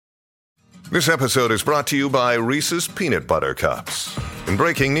This episode is brought to you by Reese's Peanut Butter Cups. In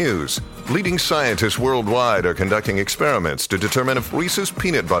breaking news, leading scientists worldwide are conducting experiments to determine if Reese's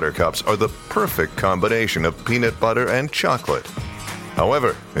Peanut Butter Cups are the perfect combination of peanut butter and chocolate.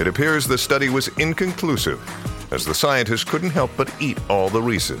 However, it appears the study was inconclusive, as the scientists couldn't help but eat all the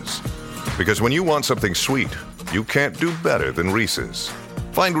Reese's. Because when you want something sweet, you can't do better than Reese's.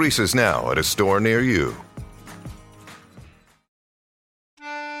 Find Reese's now at a store near you.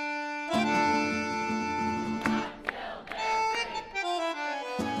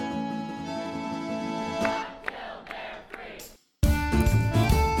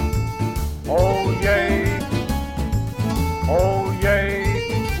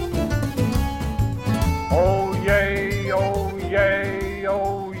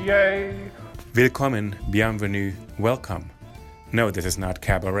 Willkommen, bienvenue, welcome. No, this is not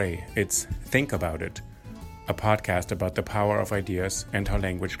cabaret, it's Think About It, a podcast about the power of ideas and how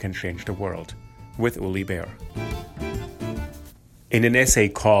language can change the world, with Uli Baer. In an essay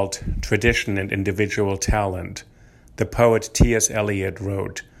called Tradition and Individual Talent, the poet T.S. Eliot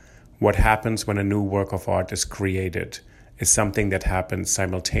wrote, "What happens when a new work of art is created is something that happens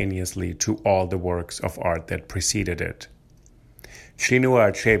simultaneously to all the works of art that preceded it." Chinua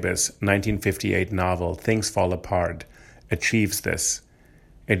Achebe's 1958 novel Things Fall Apart achieves this.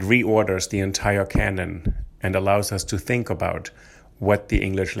 It reorders the entire canon and allows us to think about what the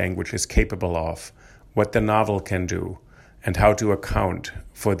English language is capable of, what the novel can do, and how to account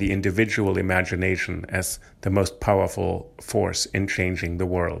for the individual imagination as the most powerful force in changing the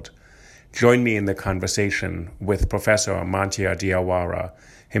world. Join me in the conversation with Professor Manthya Diawara,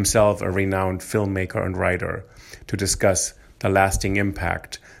 himself a renowned filmmaker and writer, to discuss the lasting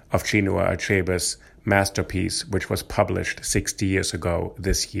impact of Chinua Achebe's masterpiece, which was published 60 years ago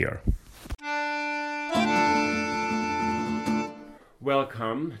this year.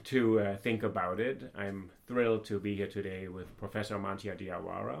 Welcome to Think About It. I'm thrilled to be here today with Professor Manthya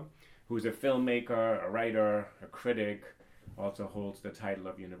Diawara, who's a filmmaker, a writer, a critic, also holds the title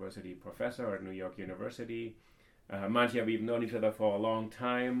of university professor at New York University. Manthya, we've known each other for a long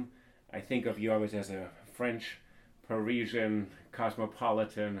time. I think of you always as a French Parisian,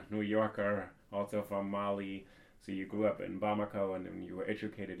 cosmopolitan New Yorker, also from Mali. So you grew up in Bamako and then you were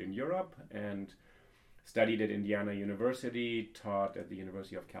educated in Europe and studied at Indiana University, taught at the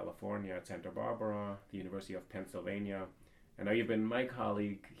University of California at Santa Barbara, the University of Pennsylvania, and now you've been my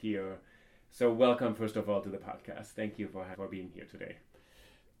colleague here. So welcome, first of all, to the podcast. Thank you for being here today.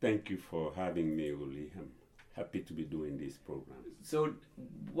 Thank you for having me, Uli. I'm happy to be doing this program. So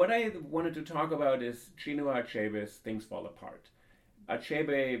what I wanted to talk about is Chinua Achebe's Things Fall Apart.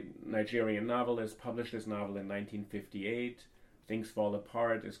 Achebe, Nigerian novelist, published this novel in 1958. Things Fall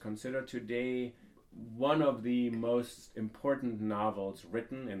Apart is considered today one of the most important novels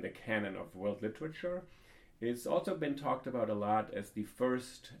written in the canon of world literature. It's also been talked about a lot as the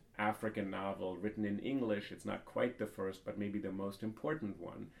first African novel written in English. It's not quite the first, but maybe the most important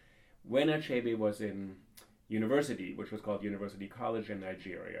one. When Achebe was in university, which was called University College in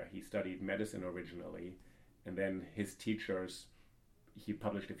Nigeria, he studied medicine originally, and then his teachers, he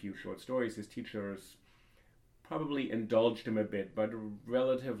published a few short stories, his teachers probably indulged him a bit, but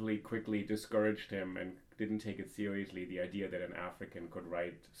relatively quickly discouraged him and didn't take it seriously, the idea that an African could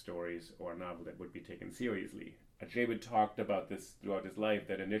write stories or a novel that would be taken seriously. Achebe talked about this throughout his life,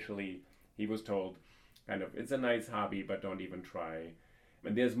 that initially he was told, kind of, it's a nice hobby, but don't even try.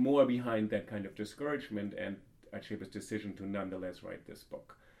 And there's more behind that kind of discouragement and Achebe's decision to nonetheless write this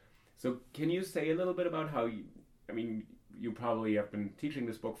book. So can you say a little bit about how you probably have been teaching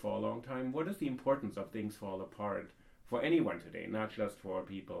this book for a long time. What is the importance of Things Fall Apart for anyone today, not just for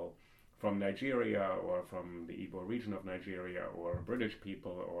people from Nigeria or from the Igbo region of Nigeria or British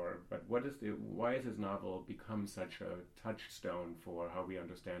people, but why has this novel become such a touchstone for how we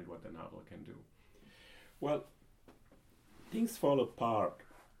understand what the novel can do? Well, Things Fall Apart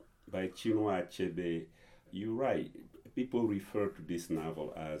by Chinua Achebe, you're right. People refer to this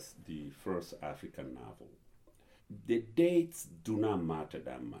novel as the first African novel. The dates do not matter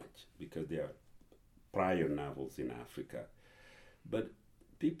that much because there are prior novels in Africa. But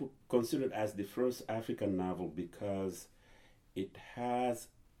people consider it as the first African novel because it has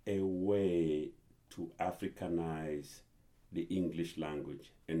a way to Africanize the English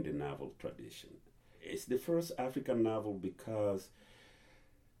language in the novel tradition. It's the first African novel because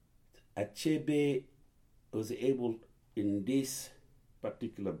Achebe was able, in this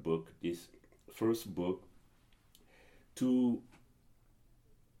particular book, this first book, to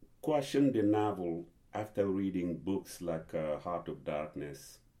question the novel after reading books like Heart of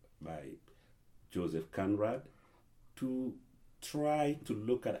Darkness by Joseph Conrad, to try to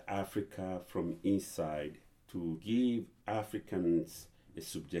look at Africa from inside, to give Africans a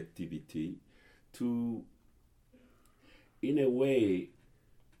subjectivity, to, in a way,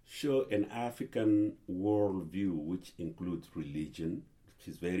 show an African worldview which includes religion, which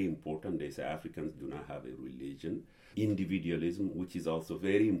is very important. They say Africans do not have a religion. Individualism, which is also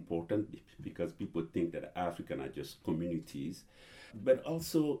very important because people think that Africans are just communities, but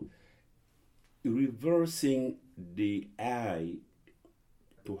also reversing the eye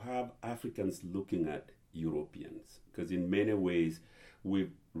to have Africans looking at Europeans. Because in many ways,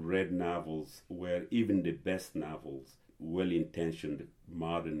 we've read novels where even the best novels, well-intentioned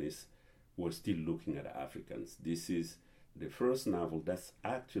modernists, were still looking at Africans. This is the first novel that's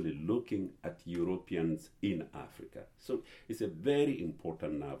actually looking at Europeans in Africa. So it's a very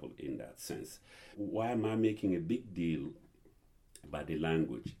important novel in that sense. Why am I making a big deal about the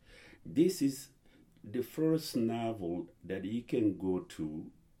language? This is the first novel that you can go to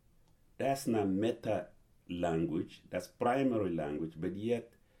that's not meta language, that's primary language, but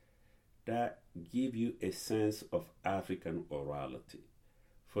yet that give you a sense of African orality.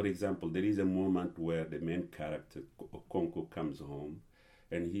 For example, there is a moment where the main character, Okonkwo, comes home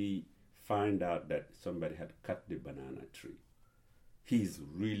and he finds out that somebody had cut the banana tree. He's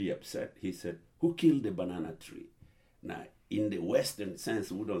really upset. He said, "Who killed the banana tree?" Now, in the Western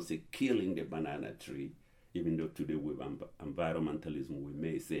sense, we don't say killing the banana tree, even though today with environmentalism we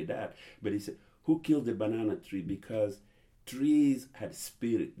may say that. But he said, "Who killed the banana tree?" Because trees had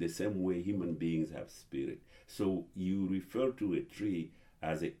spirit the same way human beings have spirit. So you refer to a tree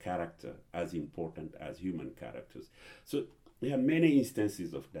as a character as important as human characters. So there are many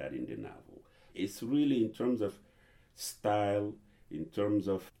instances of that in the novel. It's really in terms of style, in terms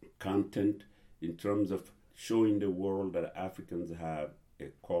of content, in terms of showing the world that Africans have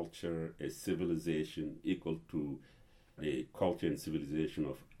a culture, a civilization equal to the culture and civilization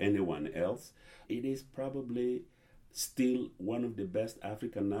of anyone else. It is probably still one of the best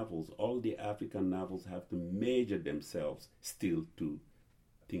African novels. All the African novels have to measure themselves still to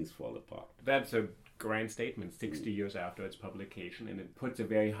Things Fall Apart. That's a grand statement 60 years after its publication, and it puts a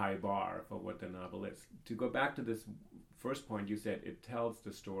very high bar for what the novel is. To go back to this first point, you said it tells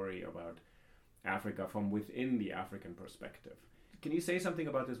the story about Africa from within the African perspective. Can you say something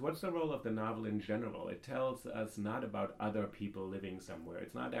about this? What's the role of the novel in general? It tells us not about other people living somewhere.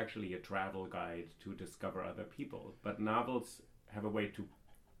 It's not actually a travel guide to discover other people, but novels have a way to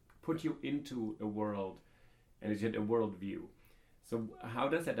put you into a world, and it's a worldview. So how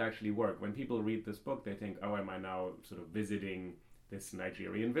does that actually work? When people read this book, they think, oh, am I now sort of visiting this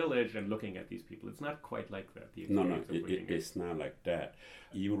Nigerian village and looking at these people? It's not quite like that. It's not like that.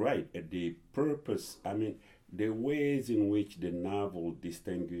 You're right. The purpose, the ways in which the novel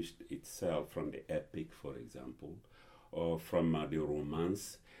distinguished itself from the epic, for example, or from the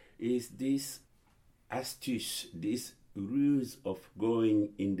romance, is this astuce, this ruse of going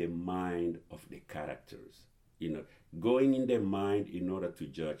in the mind of the characters. Going in their mind in order to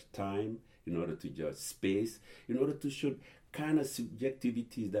judge time, in order to judge space, in order to show kind of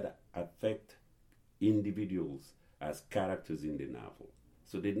subjectivities that affect individuals as characters in the novel.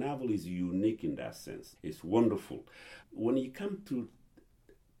 So the novel is unique in that sense. It's wonderful. When you come to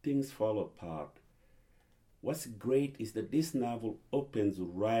Things Fall Apart, what's great is that this novel opens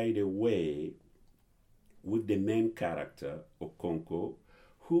right away with the main character, Okonkwo,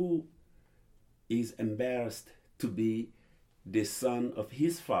 who is embarrassed to be the son of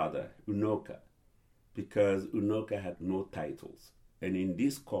his father, Unoka, because Unoka had no titles. And in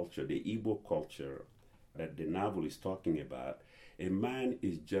this culture, the Igbo culture that the novel is talking about, a man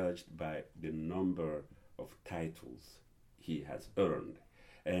is judged by the number of titles he has earned.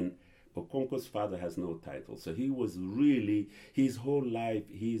 And Okonkwo's father has no title. So he was really, his whole life,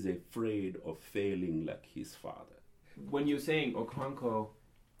 he's afraid of failing like his father. When you're saying Okonkwo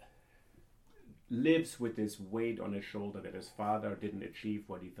lives with this weight on his shoulder that his father didn't achieve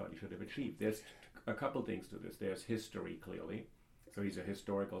what he thought he should have achieved, there's a couple things to this. There's history, clearly. So he's a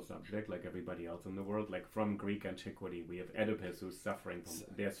historical subject like everybody else in the world. Like from Greek antiquity, we have Oedipus who's suffering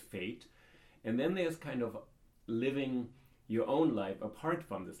from, there's fate. And then there's kind of living your own life apart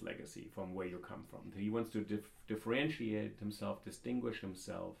from this legacy, from where you come from. He wants to differentiate himself, distinguish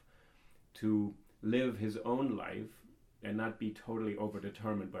himself, to live his own life and not be totally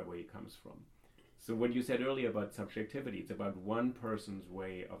overdetermined by where he comes from. So what you said earlier about subjectivity, it's about one person's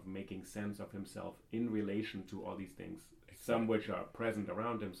way of making sense of himself in relation to all these things, some which are present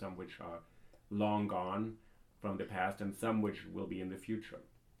around him, some which are long gone from the past, and some which will be in the future.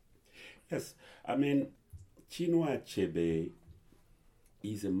 Yes, Chinua Achebe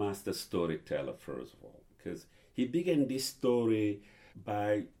is a master storyteller, first of all, because He began this story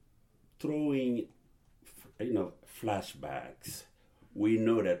by throwing, flashbacks. We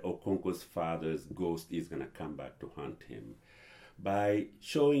know that Okonkwo's father's ghost is going to come back to haunt him. By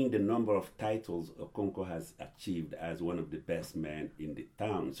showing the number of titles Okonkwo has achieved as one of the best men in the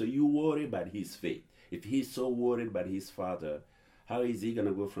town. So you worry about his fate. If he's so worried about his father, how is he going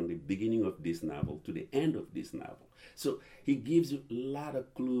to go from the beginning of this novel to the end of this novel? So he gives you a lot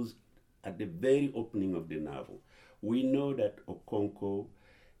of clues at the very opening of the novel. We know that Okonkwo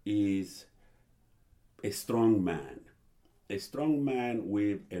is a strong man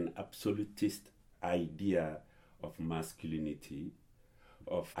with an absolutist idea of masculinity,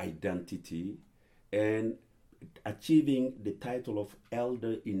 of identity, and achieving the title of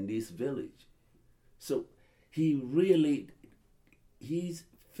elder in this village. So his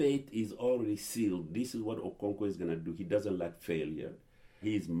fate is already sealed. This is what Okonkwo is going to do. He doesn't like failure.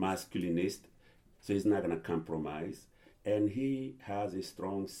 He's masculinist, so he's not going to compromise. And he has a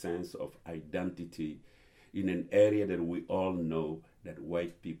strong sense of identity in an area that we all know that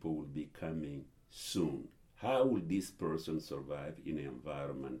white people will be coming soon. How will this person survive in an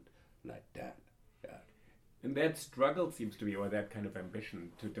environment like that? Yeah. And that struggle seems to be, or that kind of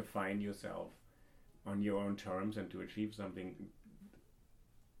ambition to define yourself on your own terms and to achieve something.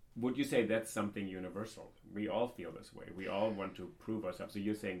 Would you say that's something universal? We all feel this way. We all want to prove ourselves. So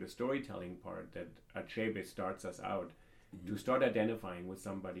you're saying the storytelling part, that Achebe starts us out to start identifying with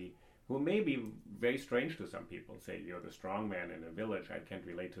somebody who may be very strange to some people. Say, you're the strong man in a village. I can't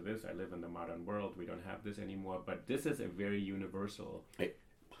relate to this. I live in the modern world. We don't have this anymore. But this is a very universal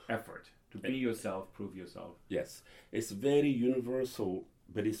effort to be yourself, prove yourself. Yes, it's very universal,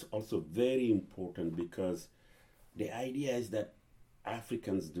 but it's also very important because the idea is that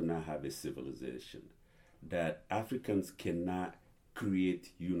Africans do not have a civilization, that Africans cannot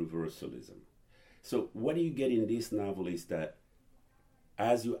create universalism. So what you get in this novel is that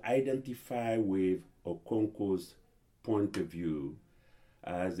as you identify with Okonkwo's point of view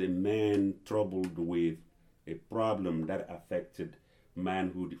as a man troubled with a problem that affected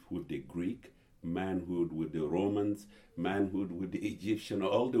manhood with the Greek, manhood with the Romans, manhood with the Egyptian,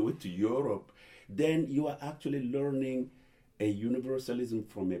 all the way to Europe, then you are actually learning a universalism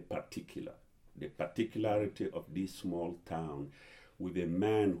from a particular, the particularity of this small town with a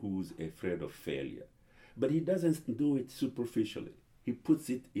man who's afraid of failure. But he doesn't do it superficially. He puts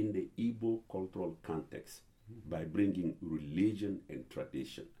it in the Igbo cultural context by bringing religion and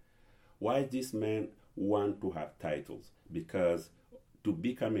tradition. Why does this man want to have titles? Because to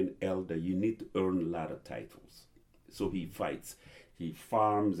become an elder, you need to earn a lot of titles. So he fights. He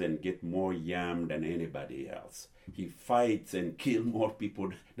farms and gets more yam than anybody else. He fights and kills more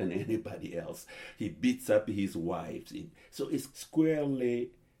people than anybody else. He beats up his wives. So it's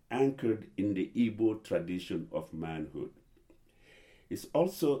squarely anchored in the Igbo tradition of manhood. It's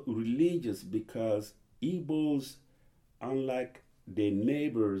also religious because Igbos, unlike their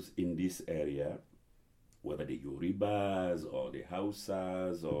neighbors in this area, whether the Yorubas or the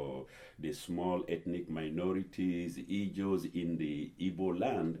Hausas or the small ethnic minorities, Ijos in the Igbo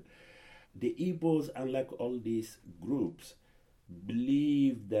land, the Igbos, unlike all these groups,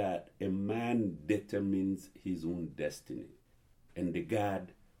 believe that a man determines his own destiny and the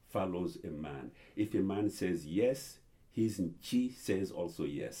God follows a man. If a man says yes, his Nchi says also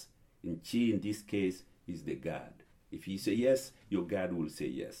yes. Nchi in this case is the God. If he say yes, your God will say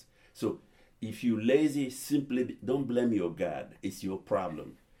yes. So if you lazy, simply don't blame your God. It's your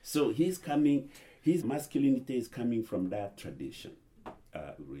problem. So his masculinity is coming from that tradition,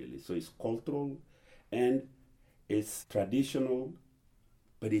 really. So it's cultural and it's traditional,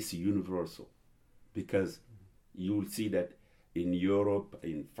 but it's universal. Because you will see that in Europe,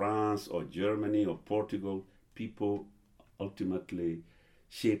 in France or Germany or Portugal, people ultimately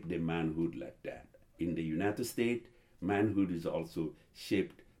shape their manhood like that. In the United States, manhood is also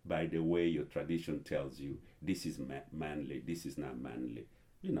shaped by the way your tradition tells you this is manly, this is not manly.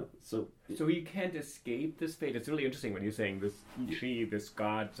 So you can't escape this fate. It's really interesting when you're saying this this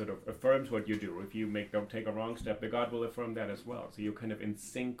God sort of affirms what you do. If you take a wrong step, the God will affirm that as well. So you're kind of in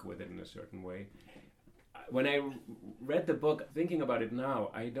sync with it in a certain way. When I read the book, thinking about it now,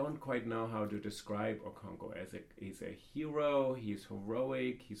 I don't quite know how to describe Okonkwo. He's a hero, he's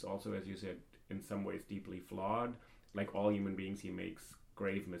heroic, he's also, as you said, in some ways deeply flawed. Like all human beings, he makes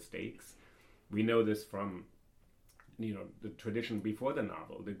grave mistakes. We know this from the tradition before the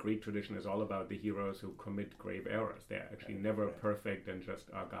novel. The Greek tradition is all about the heroes who commit grave errors. They're actually never perfect and just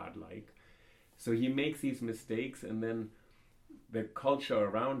are godlike. So he makes these mistakes, and then the culture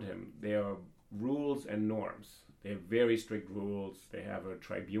around him, there are rules and norms. They have very strict rules. They have a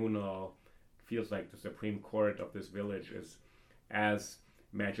tribunal. feels like the Supreme Court of this village is as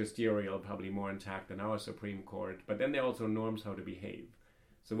magisterial, probably more intact than our Supreme Court. But then there are also norms how to behave.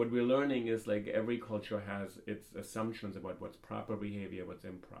 So what we're learning is like every culture has its assumptions about what's proper behavior, what's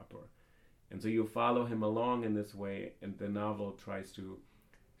improper. And so you follow him along in this way, and the novel tries to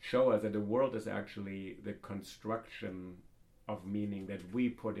show us that the world is actually the construction of meaning that we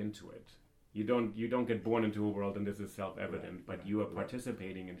put into it. You don't get born into a world and this is self-evident, but you are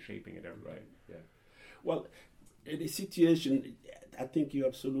participating in shaping it every day. Yeah. Well, in the situation, I think you're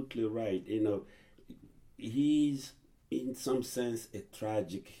absolutely right. He's in some sense a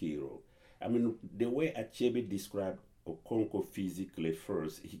tragic hero. I mean, the way Achebe described Okonkwo physically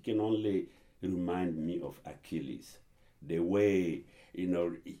first, he can only remind me of Achilles. The way,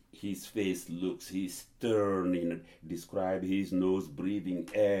 his face looks, he's stern, describe his nose breathing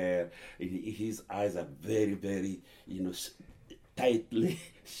air, his eyes are very, very, tightly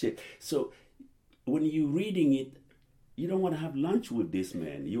shaped. So when you're reading it, you don't want to have lunch with this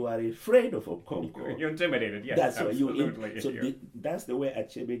man. You are afraid of Okonkwo. You're intimidated, yes, that's absolutely. That's the way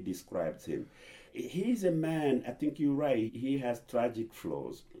Achebe describes him. He's a man, I think you're right, he has tragic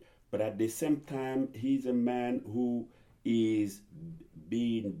flaws. But at the same time, he's a man who is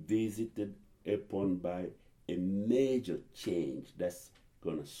being visited upon by a major change that's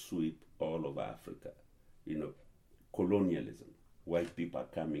going to sweep all of Africa. Colonialism, white people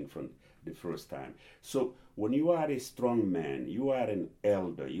are coming from the first time. So when you are a strong man, you are an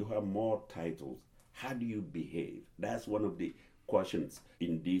elder, you have more titles, how do you behave? That's one of the questions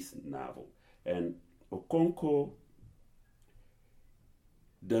in this novel. And Okonkwo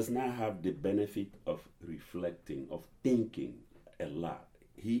does not have the benefit of reflecting, of thinking a lot.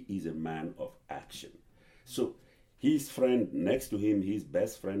 He is a man of action. So his friend next to him, his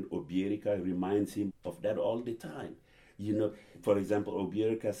best friend Obierika, reminds him of that all the time. For example,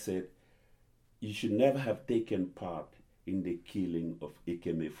 Obierika said, you should never have taken part in the killing of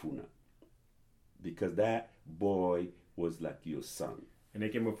Ekemefuna, because that boy was like your son. And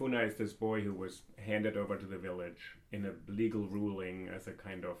Ekemefuna is this boy who was handed over to the village in a legal ruling as a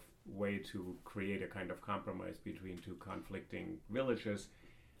kind of way to create a kind of compromise between two conflicting villages.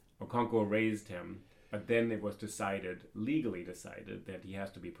 Okonkwo raised him, but then it was legally decided, that he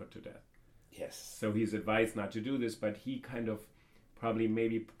has to be put to death. Yes. So he's advised not to do this, but he kind of probably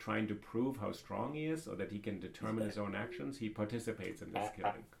maybe trying to prove how strong he is, or that he can determine his own actions, he participates in this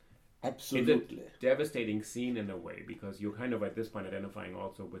killing. Absolutely. It's a devastating scene in a way, because you're kind of at this point identifying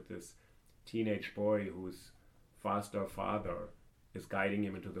also with this teenage boy whose foster father is guiding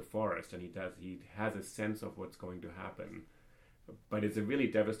him into the forest, and he has a sense of what's going to happen. But it's a really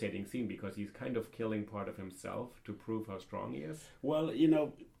devastating scene because he's kind of killing part of himself to prove how strong he is. Well,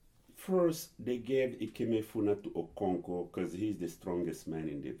 first they gave Ekemefuna to Okonkwo because he's the strongest man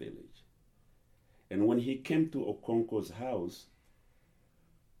in the village. And when he came to Okonkwo's house,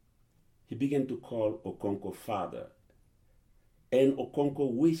 he began to call Okonkwo father. And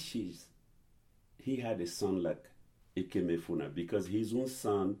Okonkwo wishes he had a son like Ekemefuna, because his own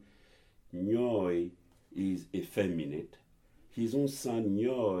son, Nyoy, is effeminate. His own son,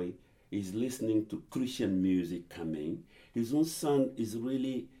 Nyoy, is listening to Christian music coming. His own son is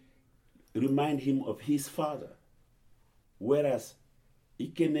really remind him of his father. Whereas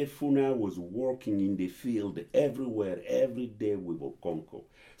Ekemefuna was working in the field everywhere, every day with Okonkwo.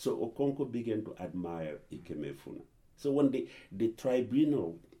 So Okonkwo began to admire Ekemefuna. So when the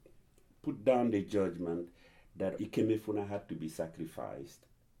tribunal put down the judgment that Ekemefuna had to be sacrificed,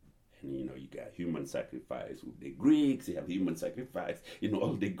 and you got human sacrifice with the Greeks, you have human sacrifice,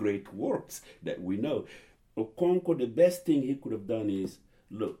 all the great works that we know. Okonkwo, the best thing he could have done is,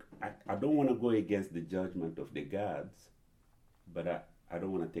 look, I don't want to go against the judgment of the gods, but I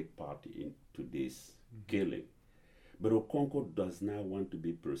don't want to take part into this killing. But Okonkwo does not want to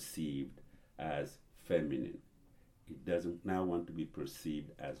be perceived as feminine. He doesn't now want to be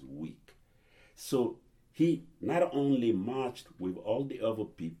perceived as weak. So he not only marched with all the other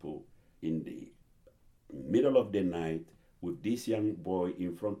people in the middle of the night with this young boy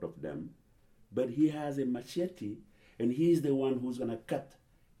in front of them, but he has a machete, and he's the one who's going to cut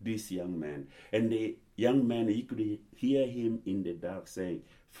this young man. And the young man, you could hear him in the dark saying,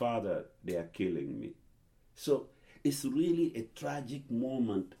 "Father, they are killing me." So it's really a tragic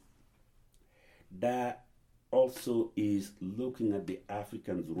moment that also is looking at the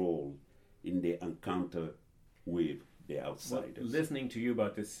African's role in the encounter with the outsiders. Well, listening to you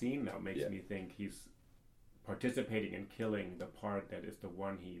about this scene now makes me think he's participating in killing the part that is the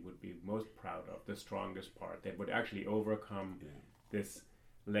one he would be most proud of, the strongest part, that would actually overcome this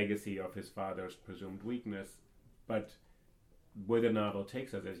legacy of his father's presumed weakness. But where the novel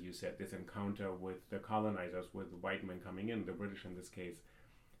takes us, as you said, this encounter with the colonizers, with white men coming in, the British in this case,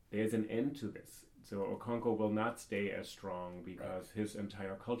 there's an end to this. So Okonkwo will not stay as strong because his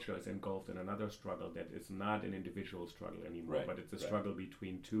entire culture is engulfed in another struggle that is not an individual struggle anymore, but it's a struggle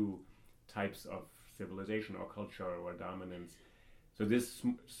between two types of civilization or culture or dominance. So this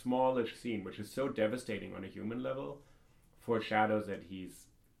smallish scene, which is so devastating on a human level, foreshadows that he's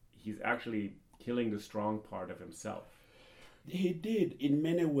actually killing the strong part of himself. He did, in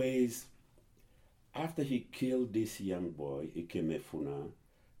many ways. After he killed this young boy, Ikemefuna,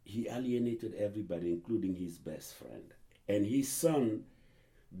 he alienated everybody, including his best friend. And his son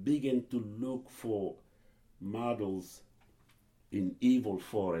began to look for models in Evil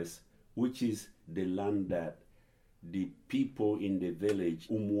Forest, which is the land that the people in the village,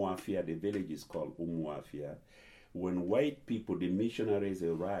 Umuafia, the village is called Umuafia. When white people, the missionaries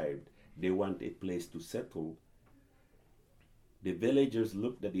arrived, they want a place to settle. The villagers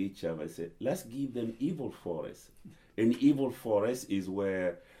looked at each other and said, let's give them Evil Forest. And Evil Forest is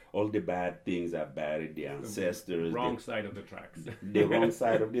where all the bad things are buried, the ancestors. The wrong side of the tracks. The wrong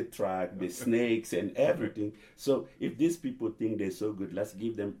side of the track, the snakes and everything. So if these people think they're so good, let's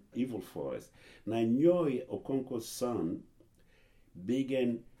give them Evil Forest. Now Nyoy, Okonkwo's son,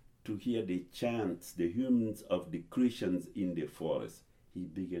 began to hear the chants, the hymns of the Christians in the forest. He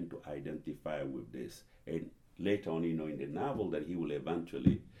began to identify with this. And later on, in the novel, that he will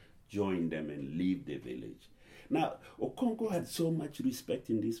eventually join them and leave the village. Now, Okonkwo had so much respect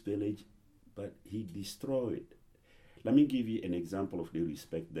in this village, but he destroyed. Let me give you an example of the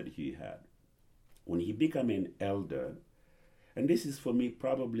respect that he had. When he became an elder, and this is for me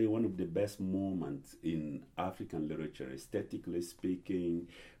probably one of the best moments in African literature, aesthetically speaking,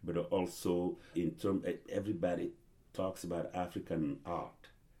 but also in terms, everybody talks about African art,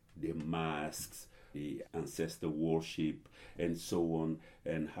 the masks, the ancestor worship, and so on,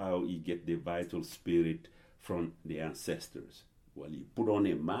 and how you get the vital spirit from the ancestors. Well, you put on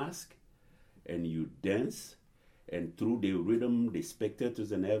a mask and you dance, and through the rhythm, the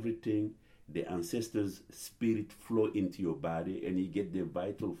spectators and everything, the ancestors' spirit flow into your body, and you get the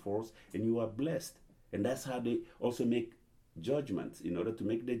vital force, and you are blessed. And that's how they also make judgments. In order to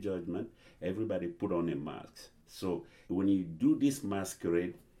make the judgment, everybody put on a mask. So when you do this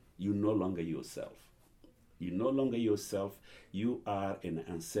masquerade, you're no longer yourself. You're no longer yourself. You are an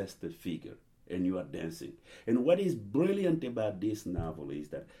ancestor figure, and you are dancing. And what is brilliant about this novel is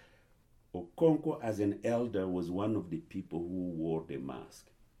that Okonkwo, as an elder, was one of the people who wore the mask.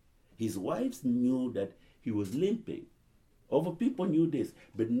 His wives knew that he was limping. Other people knew this,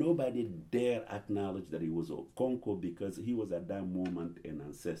 but nobody dare acknowledge that he was Okonkwo because he was at that moment an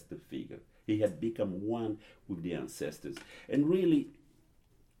ancestor figure. He had become one with the ancestors. And really,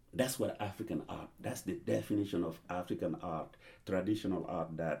 that's what African art, that's the definition of African art, traditional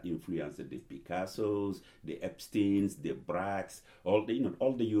art that influenced the Picassos, the Epsteins, the Braques, all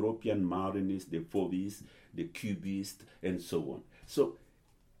the European modernists, the Fauvistes, the Cubists, and so on. So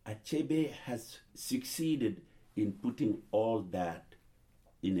Achebe has succeeded in putting all that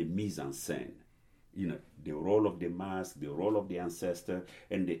in a mise-en-scène. The role of the mask, the role of the ancestor,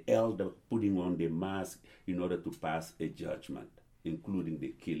 and the elder putting on the mask in order to pass a judgment, including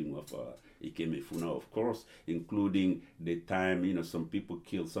the killing of Ikemefuna, of course, including the time, some people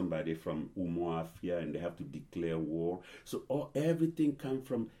kill somebody from Umuafia and they have to declare war. So everything comes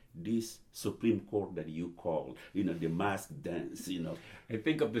from this Supreme Court that you call, the mask dance, I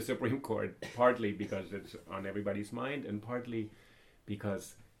think of the Supreme Court partly because it's on everybody's mind and partly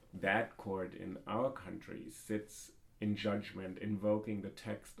because that court in our country sits in judgment, invoking the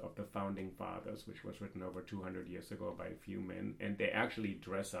text of the Founding Fathers, which was written over 200 years ago by a few men, and they actually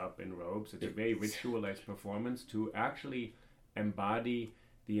dress up in robes. It's a very ritualized performance to actually embody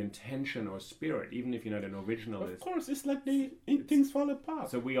the intention or spirit, even if you're not an originalist. Of course, it's like things fall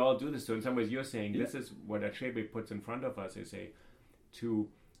apart. So we all do this. So in some ways you're saying this is what Achebe puts in front of us, is to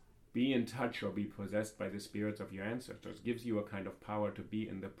be in touch or be possessed by the spirits of your ancestors gives you a kind of power to be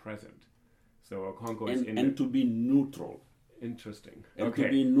in the present. So Okonkwo is in and to be neutral. Interesting. And to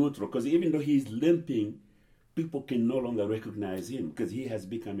be neutral, because even though he's limping, people can no longer recognize him because he has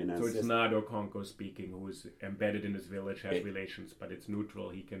become an ancestor. So it's not Okonkwo speaking, who is embedded in his village, has relations, but it's neutral.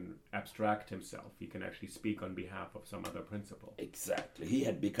 He can abstract himself. He can actually speak on behalf of some other principle. Exactly. He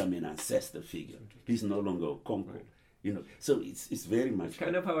had become an ancestor figure. He's no longer Okonkwo. Right. So it's very much... It's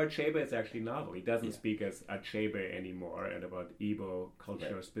kind of how Achebe is actually novel. He doesn't speak as Achebe anymore and about Igbo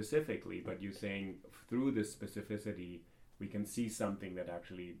culture specifically, but you're saying through this specificity, we can see something that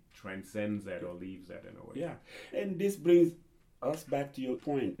actually transcends that or leaves that in a way. Yeah, and this brings us back to your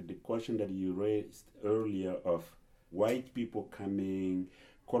point, the question that you raised earlier of white people coming,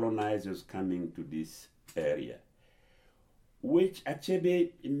 colonizers coming to this area, which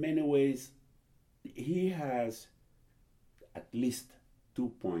Achebe, in many ways, he has at least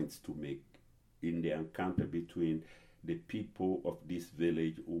 2 points to make in the encounter between the people of this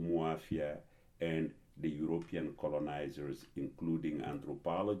village, Umuafia, and the European colonizers, including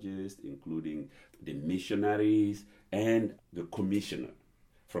anthropologists, including the missionaries, and the commissioner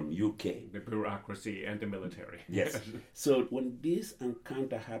from UK. The bureaucracy and the military. Yes. So when this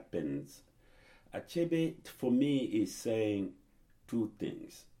encounter happens, Achebe, for me, is saying two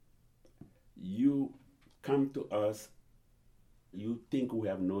things. You come to us, you think we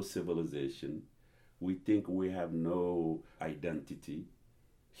have no civilization, we think we have no identity.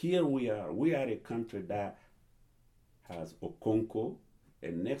 Here we are a country that has Okonko,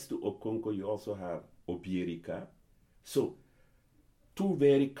 and next to Okonko you also have Obierika. So, two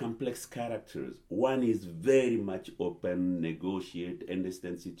very complex characters. One is very much open, negotiate,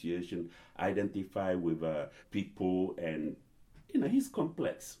 understand situation, identify with people, and he's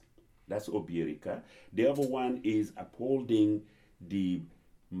complex. That's Obierika. The other one is upholding the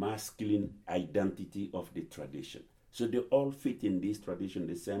masculine identity of the tradition. So they all fit in this tradition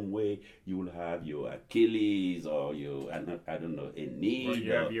the same way you will have your Achilles or your, I don't know, Aeneid. Or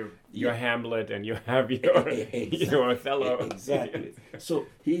you have your Hamlet and you have your, exactly. your Othello. Exactly. So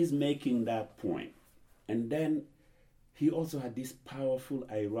he's making that point. And then he also had this powerful,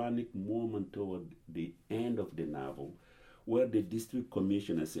 ironic moment toward the end of the novel where the district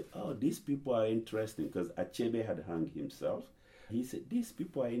commissioner said, oh, these people are interesting, because Achebe had hung himself. He said, these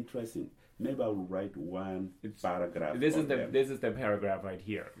people are interesting. Maybe I will write one paragraph. This is the paragraph right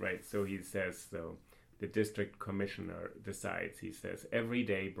here, right? So he says, so the district commissioner decides, he says, every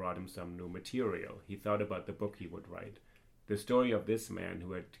day brought him some new material. He thought about the book he would write. The story of this man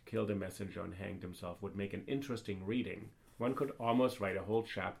who had killed a messenger and hanged himself would make an interesting reading. One could almost write a whole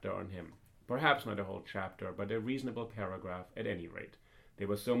chapter on him. Perhaps not a whole chapter, but a reasonable paragraph at any rate. There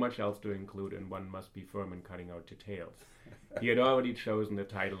was so much else to include, and one must be firm in cutting out details. He had already chosen the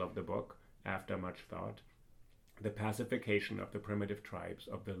title of the book, after much thought, The Pacification of the Primitive Tribes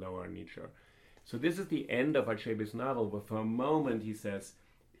of the Lower Niger. So this is the end of Achebe's novel, where for a moment he says,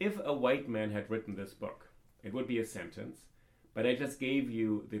 if a white man had written this book, it would be a sentence, but I just gave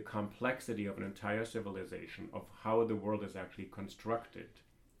you the complexity of an entire civilization, of how the world is actually constructed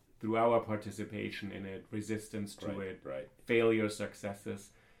through our participation in it, resistance to it, failure, successes.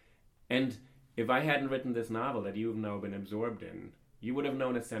 And if I hadn't written this novel that you've now been absorbed in, you would have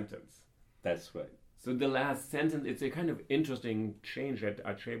known a sentence. That's right. So the last sentence, it's a kind of interesting change that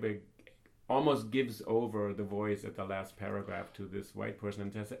Achebe almost gives over the voice at the last paragraph to this white person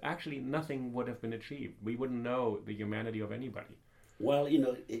and says, actually, nothing would have been achieved. We wouldn't know the humanity of anybody. Well,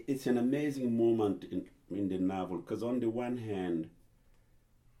 it's an amazing moment in the novel, because on the one hand,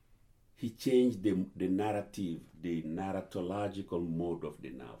 he changed the narrative, the narratological mode of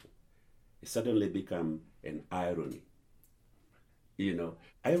the novel. It suddenly became an irony.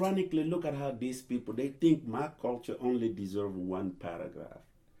 Ironically, look at how these people, they think my culture only deserves one paragraph.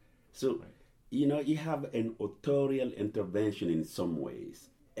 So, you have an authorial intervention in some ways.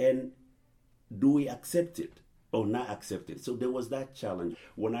 And do we accept it or not accept it? So there was that challenge.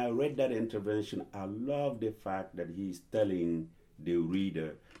 When I read that intervention, I love the fact that he's telling the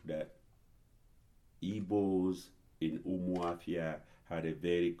reader that Igbos in Umuafia had a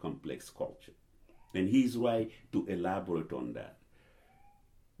very complex culture. And he's right to elaborate on that.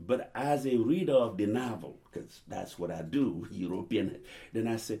 But as a reader of the novel, because that's what I do, European, then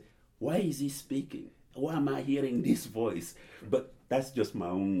I say, why is he speaking? Why am I hearing this voice? But that's just my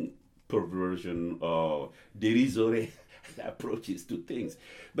own perversion or derisory approaches to things.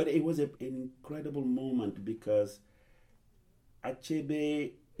 But it was an incredible moment, because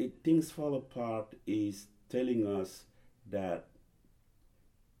Achebe, Things Fall Apart is telling us that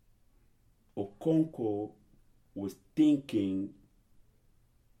Okonko was thinking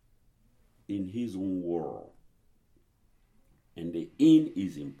in his own world, and the in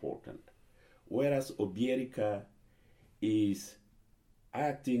is important, whereas Obierika is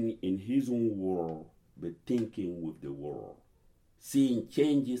acting in his own world but thinking with the world, seeing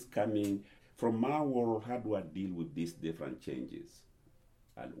changes coming from my world. How do I deal with these different changes?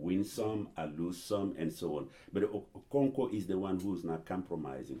 I'll win some, I'll lose some, and so on. But Okonko is the one who's not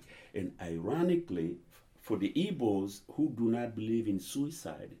compromising. And ironically, for the Igbos who do not believe in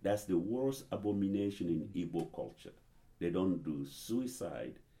suicide, that's the worst abomination in Igbo culture. They don't do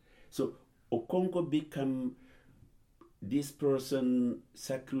suicide. So Okonko become this person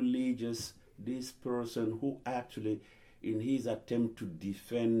sacrilegious, this person who actually in his attempt to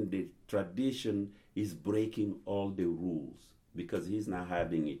defend the tradition, is breaking all the rules because he's not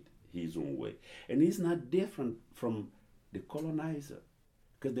having it his own way. And he's not different from the colonizer.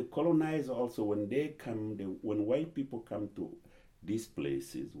 Because the colonizer also, when when white people come to these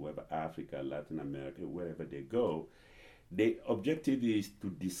places, whether Africa, Latin America, wherever they go, the objective is to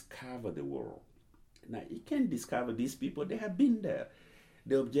discover the world. Now, you can't discover these people, they have been there.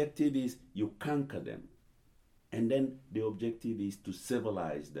 The objective is you conquer them. And then the objective is to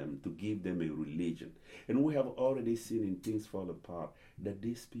civilize them, to give them a religion. And we have already seen in Things Fall Apart that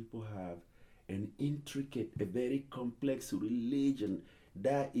these people have an intricate, a very complex religion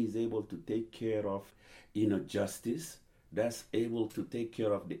that is able to take care of justice, that's able to take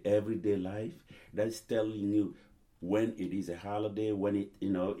care of the everyday life, that's telling you when it is a holiday, when it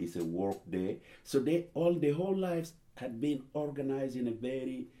is a work day. So their whole lives had been organized in a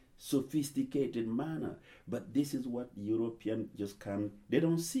very sophisticated manner. But this is what Europeans just come, they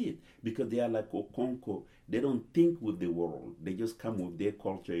don't see it because they are like Okonkwo. They don't think with the world. They just come with their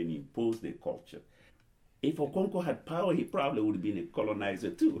culture and impose their culture. If Okonkwo had power, he probably would have been a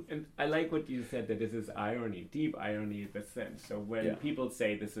colonizer too. And I like what you said, that this is irony, deep irony in the sense. So when people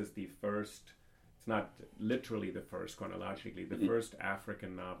say this is the first, it's not literally the first chronologically, the first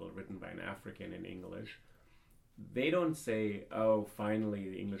African novel written by an African in English, they don't say, oh, finally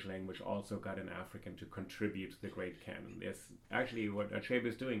the English language also got an African to contribute to the great canon. Yes, actually what Achebe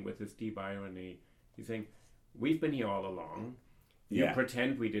is doing with this deep irony, he's saying, we've been here all along. You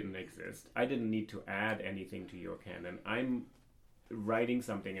pretend we didn't exist. I didn't need to add anything to your canon. I'm writing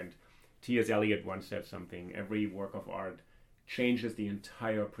something, and T.S. Eliot once said something, every work of art changes the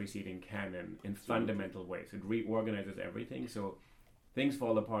entire preceding canon in fundamental ways. It reorganizes everything. So Things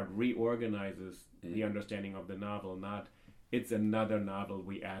Fall Apart reorganizes the understanding of the novel, not it's another novel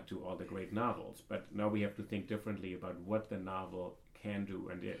we add to all the great novels. But now we have to think differently about what the novel can do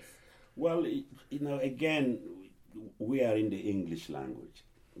and is. Well, again, we are in the English language.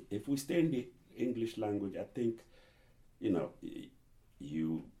 If we stay in the English language, I think,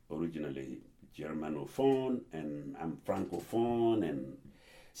 you originally Germanophone and I'm Francophone. And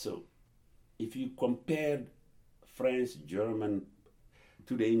so if you compared French, German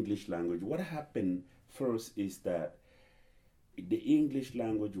to the English language, what happened first is that the English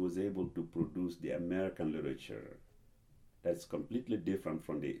language was able to produce the American literature that's completely different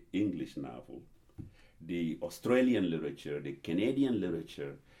from the English novel, the Australian literature, the Canadian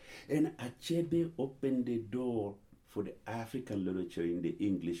literature, and Achebe opened the door for the African literature in the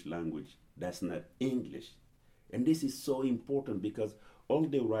English language that's not English. And this is so important because all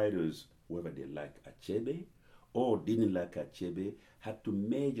the writers, whether they like Achebe or didn't like Achebe, had to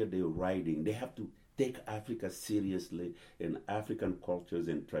measure their writing. They have to take Africa seriously and African cultures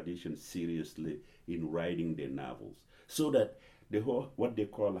and traditions seriously in writing their novels. So that the whole, what they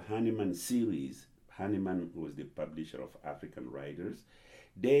call Hanneman series, Hanneman was the publisher of African writers,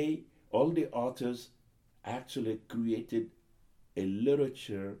 all the authors actually created a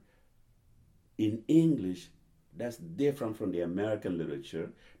literature in English that's different from the American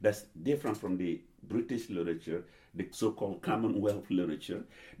literature, that's different from the British literature, the so-called Commonwealth literature,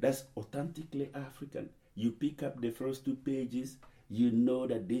 that's authentically African. You pick up the first 2 pages, you know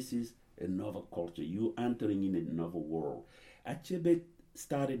that this is a novel culture. You're entering in a novel world. Achebe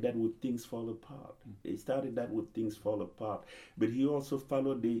started that with Things Fall Apart. He started that with Things Fall Apart. But he also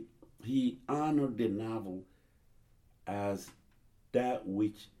he honored the novel as that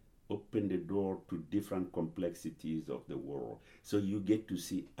which opened the door to different complexities of the world. So you get to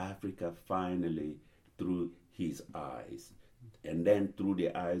see Africa finally through his eyes, and then through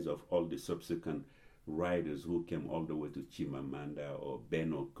the eyes of all the subsequent writers who came all the way to Chimamanda or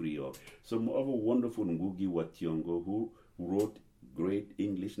Ben Okri or some other wonderful Ngugi wa Thiong'o who wrote great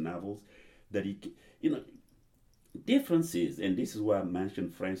English novels that differences, and this is why I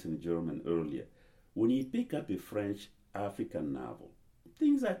mentioned French and German earlier. When you pick up a French African novel,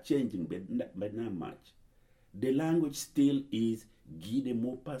 things are changing, but not much. The language still is Guy de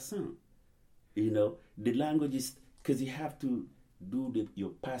Maupassant. The language is, because you have to do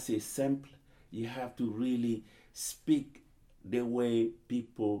your passé simple, you have to really speak the way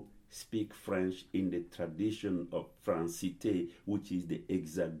people speak French in the tradition of Francité, which is the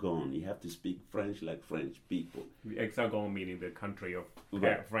Hexagone. You have to speak French like French people. The Hexagone meaning the country of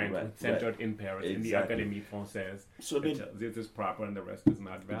France, centered in Paris, in the Académie Française. So this is proper and the rest is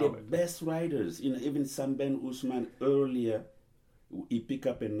not valid. The best writers, even Samben Ousmane earlier, he picked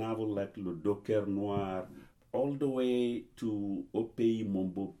up a novel like Le Docker Noir, all the way to Au Pays Mon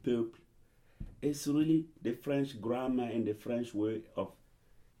Beau Peuple. It's really the French grammar and the French way of,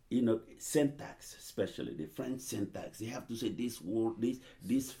 syntax, especially the French syntax. They have to say this word,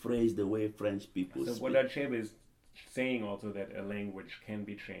 this phrase the way French people so speak. what Achebe is saying also that a language can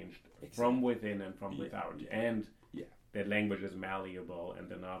be changed from within and from without, and that language is malleable and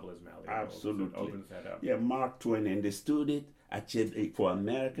the novel is malleable. Absolutely. So it opens that up. Yeah, Mark Twain understood it, Achebe for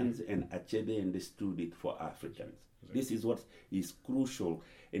Americans, and Achebe understood it for Africans. This is what is crucial,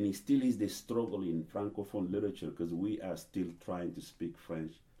 and it still is the struggle in Francophone literature, because we are still trying to speak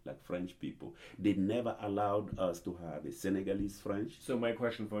French like French people. They never allowed us to have a Senegalese French. So my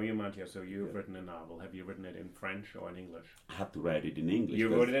question for you, Mantia, so you've written a novel. Have you written it in French or in English? I had to write it in English. You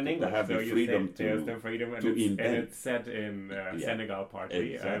wrote it in English. I have so the freedom there's the freedom, and it's set in Senegal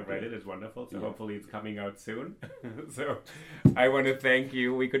partly. Exactly. I read it. It's wonderful. So hopefully it's coming out soon. So I want to thank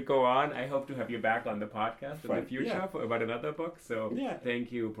you. We could go on. I hope to have you back on the podcast in the future about another book. So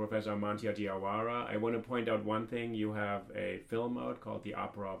thank you, Professor Mantia Diawara. I want to point out one thing. You have a film out called The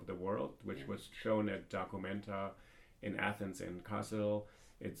Opera of the World, which was shown at Documenta in Athens and Kassel.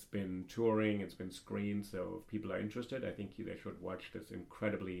 It's been touring, it's been screened, so if people are interested, I think they should watch this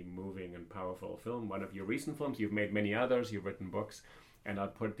incredibly moving and powerful film. One of your recent films. You've made many others, you've written books, and I'll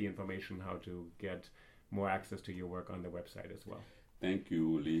put the information how to get more access to your work on the website as well. Thank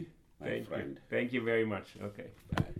you, Uli, my friend. Thank you very much. Okay. Bye.